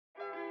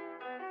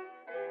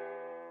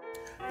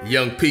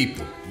Young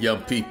people,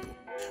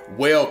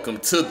 welcome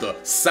to the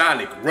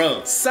Sonic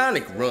Run.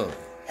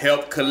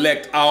 Help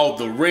collect all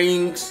the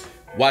rings,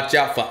 watch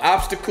out for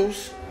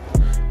obstacles,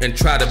 and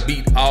try to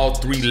beat all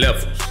 3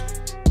 levels.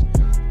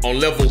 On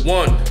level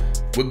 1,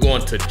 we're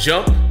going to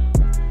jump,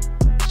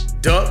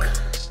 duck,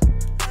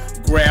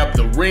 grab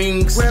the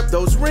rings,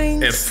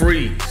 and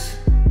freeze.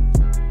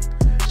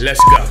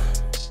 Let's go.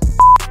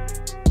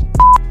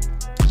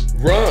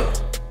 Run,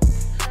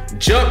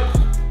 jump,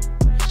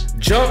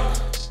 duck,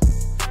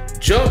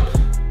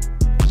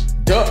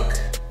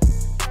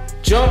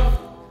 jump,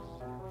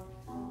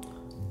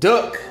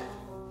 duck.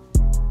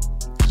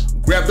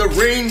 Grab the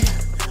ring,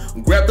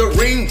 grab the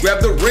ring,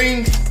 grab the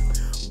ring,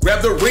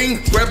 grab the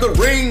ring, grab the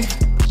ring.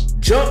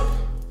 Jump,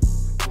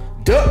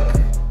 duck,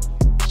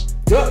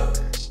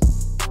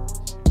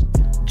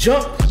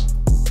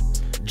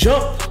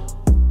 jump.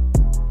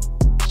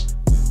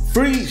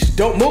 Freeze,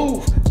 don't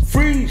move.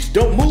 Freeze,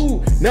 don't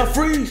move. Now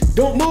freeze,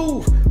 don't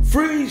move.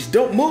 Freeze,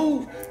 don't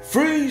move.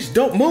 Freeze,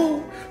 don't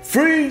move.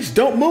 Freeze,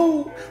 don't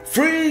move.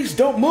 Freeze,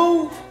 don't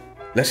move.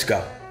 Let's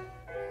go.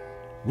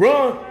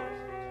 Run,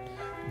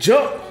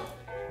 jump,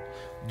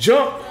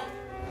 duck,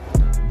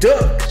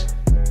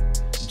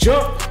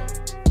 jump,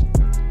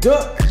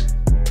 duck.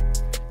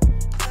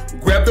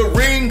 Grab the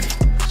ring,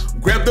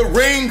 grab the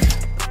ring,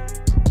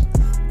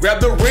 grab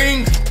the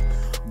ring,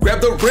 grab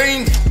the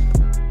ring,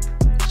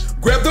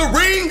 grab the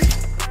ring.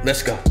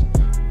 Let's go.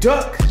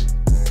 Duck,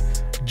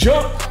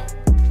 jump.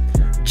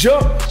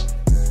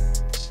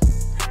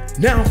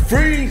 Now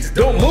freeze,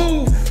 don't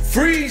move.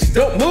 Freeze,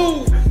 don't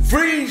move.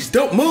 Freeze,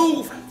 don't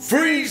move.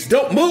 Freeze,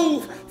 don't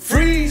move.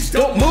 Freeze,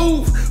 don't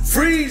move.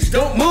 Freeze,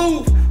 don't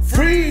move.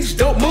 Freeze,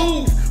 don't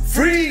move.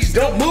 Freeze,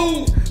 don't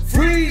move.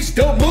 Freeze,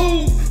 don't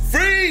move.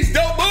 Freeze,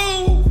 don't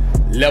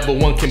move. Level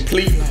 1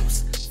 complete.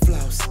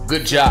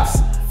 Good job.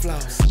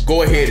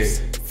 Go ahead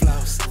and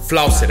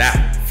floss it out.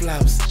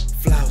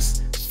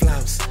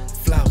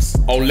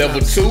 On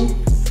level 2,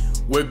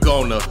 we're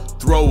gonna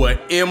throw an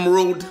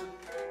emerald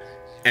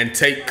and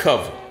take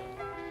cover.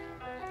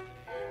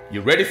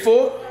 You ready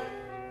for it?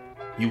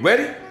 You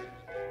ready?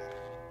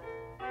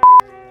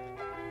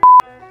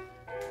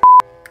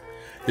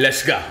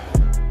 Let's go.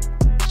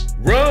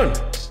 Run,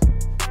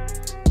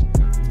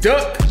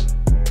 duck,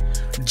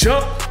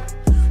 jump,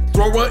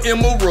 throw an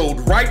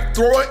emerald right,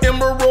 throw an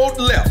emerald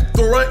left,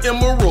 throw an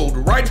emerald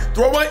right,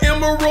 throw an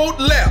emerald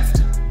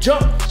left.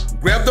 Jump,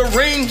 grab the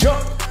ring,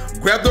 jump,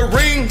 grab the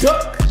ring,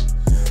 duck,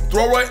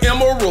 throw an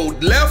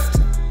emerald left.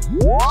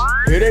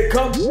 Here they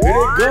come, here they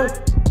go.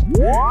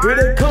 Here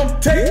they come,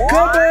 take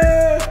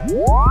cover.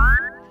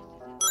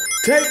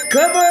 Take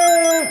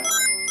cover.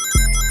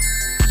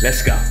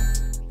 Let's go.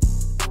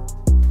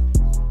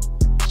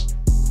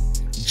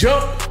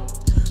 Jump,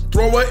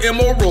 throw an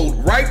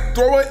emerald right,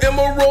 throw an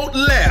emerald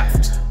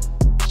left.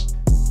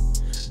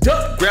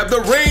 Duck, grab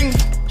the ring,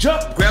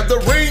 jump, grab the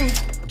ring,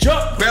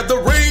 jump, grab the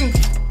ring.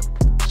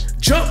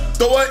 Jump,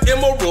 throw an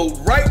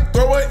emerald right,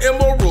 throw an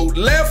emerald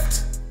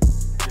left.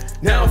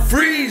 Now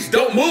freeze,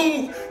 don't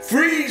move.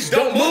 Freeze,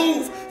 don't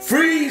move.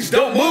 Freeze,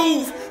 don't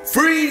move.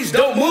 Freeze,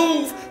 don't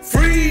move.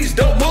 Freeze,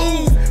 don't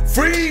move.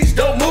 Freeze,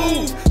 don't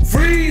move.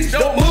 Freeze,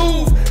 don't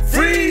move.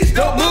 Freeze,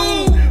 don't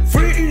move.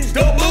 Freeze,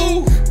 don't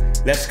move.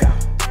 Let's go.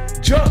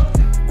 Jump,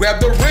 grab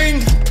the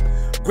ring,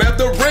 grab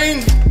the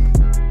ring,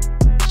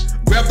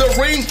 grab the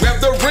ring, grab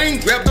the ring,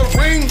 grab the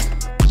ring,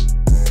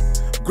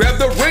 grab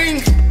the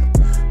ring,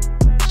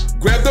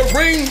 grab the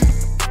ring.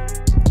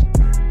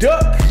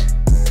 Duck,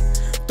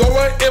 throw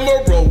an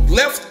emerald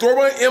left,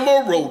 throw an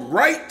emerald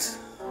right.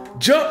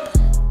 Jump,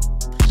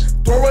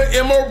 throw an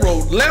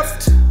emerald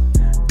left.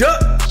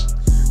 Duck,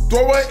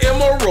 throw an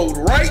emerald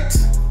right.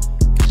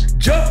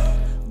 Jump,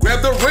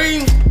 grab the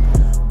ring,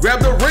 grab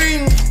the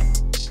ring.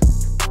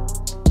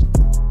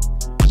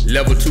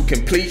 Level 2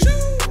 complete.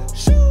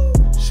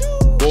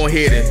 Go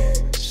ahead and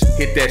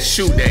hit that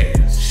shoe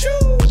dance.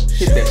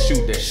 Hit that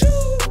shoe dance.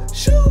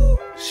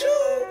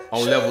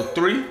 On level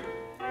 3,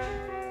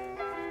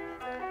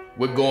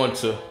 we're going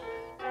to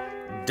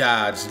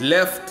dodge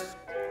left,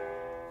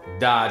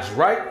 dodge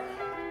right.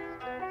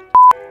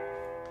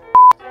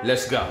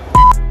 Let's go.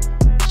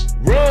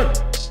 Run,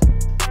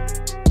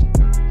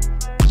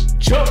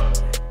 jump,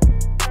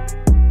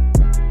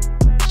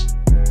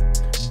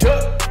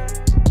 duck,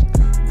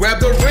 grab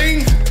the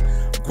ring,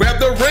 grab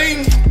the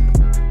ring.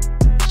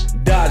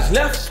 Dodge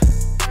left,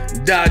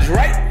 dodge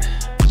right,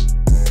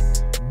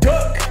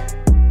 duck,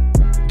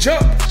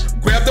 jump,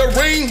 grab the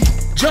ring,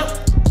 jump,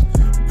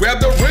 grab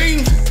the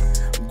ring,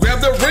 grab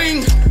the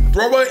ring,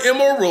 throw an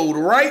emerald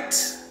right,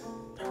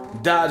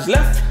 dodge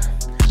left,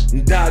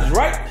 dodge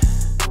right,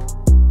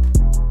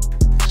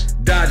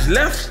 dodge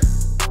left,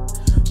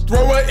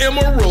 throw an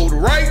emerald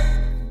right,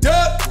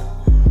 duck.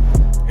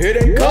 Here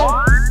they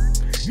come,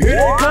 here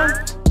they come.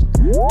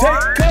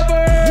 Take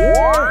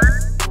cover!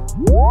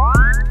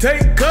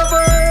 Take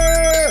cover!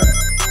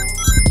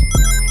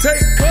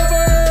 Take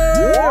cover!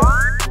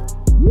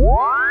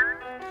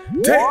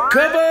 Take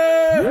cover!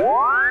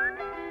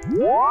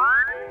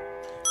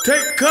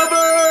 Take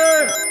cover!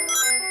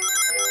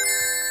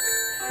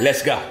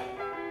 Let's go.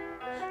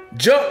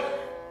 Jump,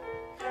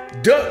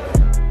 duck,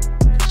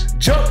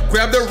 jump,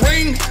 grab the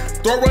ring,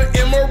 throw an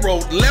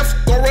emerald, left,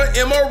 throw an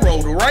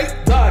emerald, right,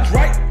 dodge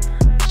right,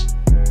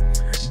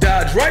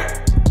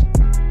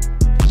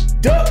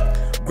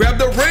 duck, grab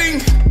the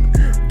ring,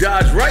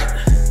 dodge right,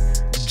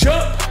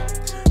 jump,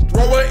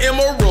 throw an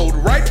emerald,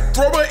 right,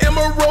 throw an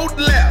emerald,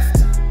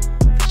 left.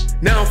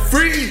 Now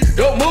freeze,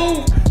 don't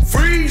move,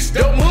 freeze,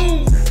 don't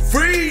move,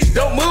 freeze,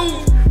 don't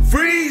move,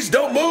 freeze,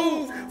 don't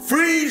move,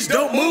 freeze,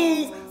 don't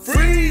move,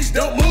 freeze,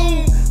 don't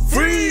move,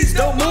 freeze,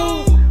 don't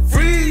move,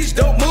 freeze,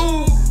 don't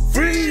move,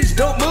 freeze,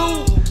 don't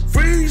move,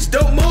 freeze,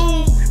 don't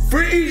move,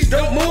 freeze,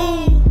 don't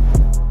move.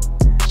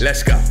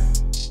 Let's go.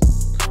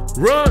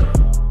 Run,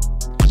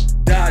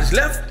 dodge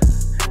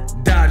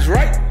left, dodge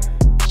right,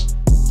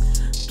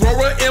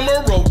 throw an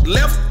emerald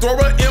left, throw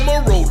an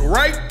emerald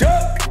right,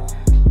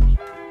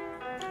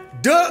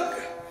 duck,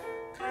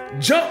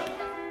 jump,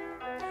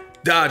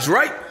 dodge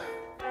right,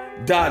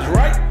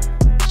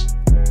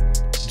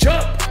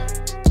 jump.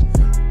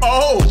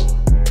 Oh,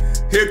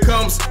 here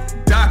comes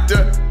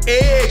Dr.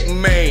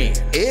 EggMan.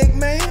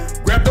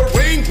 EggMan? Grab the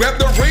ring, grab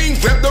the ring,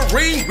 grab the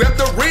ring, grab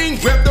the ring,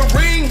 grab the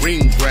ring,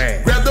 ring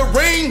grab. Grab the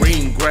ring,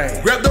 ring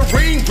grab. Grab the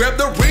ring, grab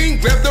the ring,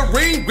 grab the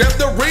ring, grab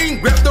the ring,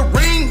 grab the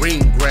ring,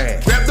 ring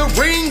grab. Grab the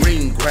ring,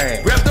 ring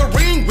grab. Grab the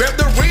ring, grab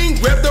the ring,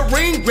 grab the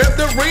ring, grab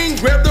the ring,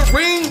 grab the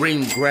ring,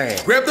 ring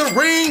grab. Grab the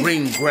ring,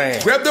 ring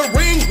grab. Grab the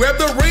ring, grab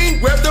the ring,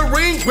 grab the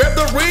ring, grab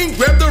the ring,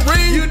 grab the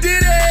ring. You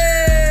did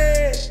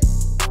it!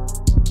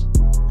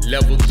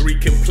 Level 3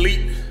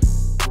 complete.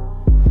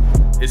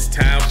 It's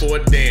time for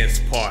a dance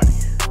party.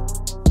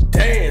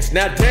 Dance,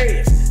 now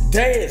dance,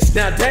 dance,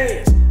 now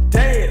dance,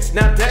 dance,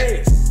 now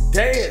dance,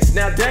 dance,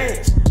 now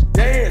dance,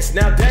 dance,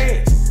 now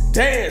dance,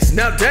 dance,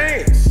 now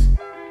dance.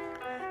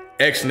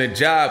 Excellent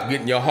job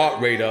getting your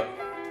heart rate up.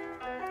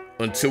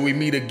 Until we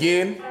meet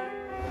again,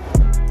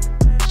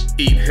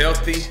 eat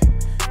healthy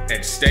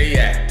and stay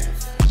active.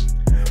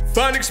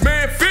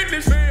 PhonicsMan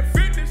Fitness.